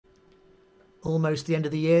almost the end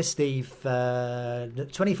of the year, Steve.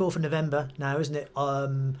 24th of November now, isn't it?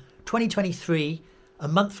 2023, a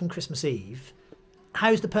month from Christmas Eve.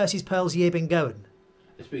 How's the Percy's Pearls year been going?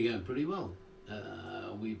 It's been going pretty well.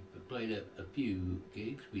 We played a few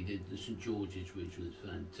gigs. We did the St George's, which was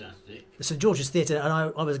fantastic. The St George's Theatre, and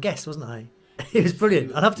I was a guest, wasn't I? It was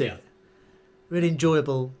brilliant. I loved it. Yeah. Really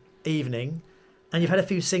enjoyable evening. And you've had a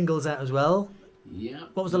few singles out as well. Yeah.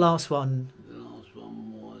 What was the last one? The last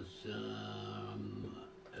one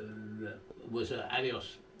was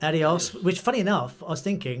Adios. Adios, which, funny enough, I was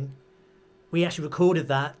thinking we actually recorded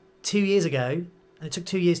that 2 years ago, and it took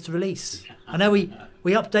 2 years to release. I know we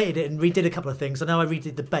updated it and redid a couple of things. I know I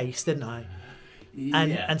redid the bass, didn't I?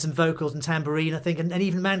 And some vocals and tambourine, I think, and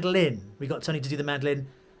even mandolin. We got Tony to do the mandolin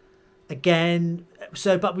again.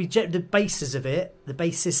 So, but the basis of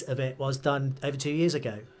it was done over 2 years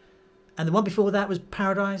ago. And the one before that was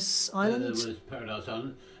Paradise Island. There was Paradise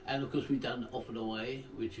Island, and of course we've done Off and Away,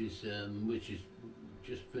 which is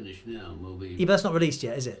just finished now. And will be. Yeah, but that's not released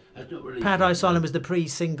yet, is it? That's not released. Paradise Island was the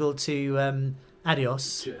pre-single to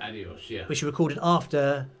Adios. To Adios, yeah. Which we recorded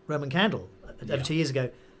after Roman Candle over 2 years ago.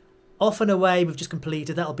 Off and Away we've just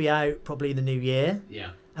completed. That'll be out probably in the new year.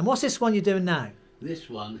 Yeah. And what's this one you're doing now? This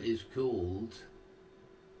one is called.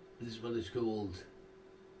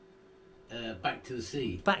 Back to the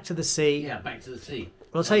Sea. Back to the Sea. Yeah, Back to the Sea.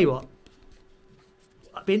 Well, I'll tell you what.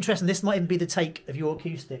 It'd be interesting. This might even be the take of your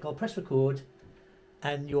acoustic. I'll press record,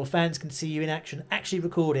 and your fans can see you in action, actually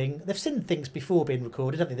recording. They've seen things before being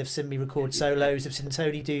recorded, haven't they? They've seen me record solos. They've seen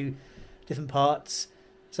Tony do different parts.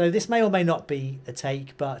 So this may or may not be a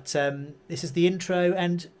take, but this is the intro,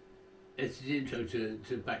 and it's the intro to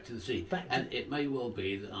Back to the Sea. And it may well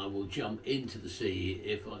be that I will jump into the sea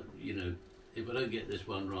if I don't get this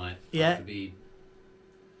one right. Yeah. I should be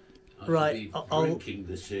I'll drinking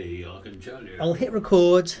the sea, I can tell you. I'll hit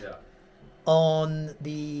record on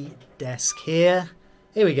the desk here.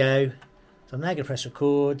 Here we go. So I'm now going to press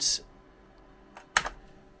record.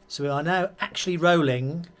 So we are now actually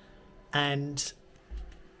rolling, and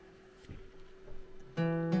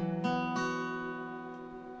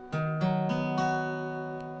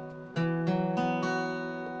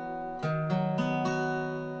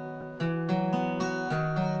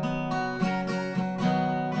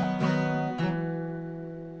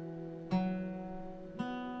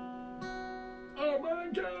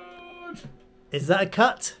is that a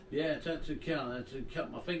cut? Yeah, that's a cut. That's to cut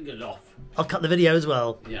my fingers off. I'll cut the video as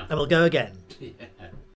well. Yeah. And we'll go again. Yeah.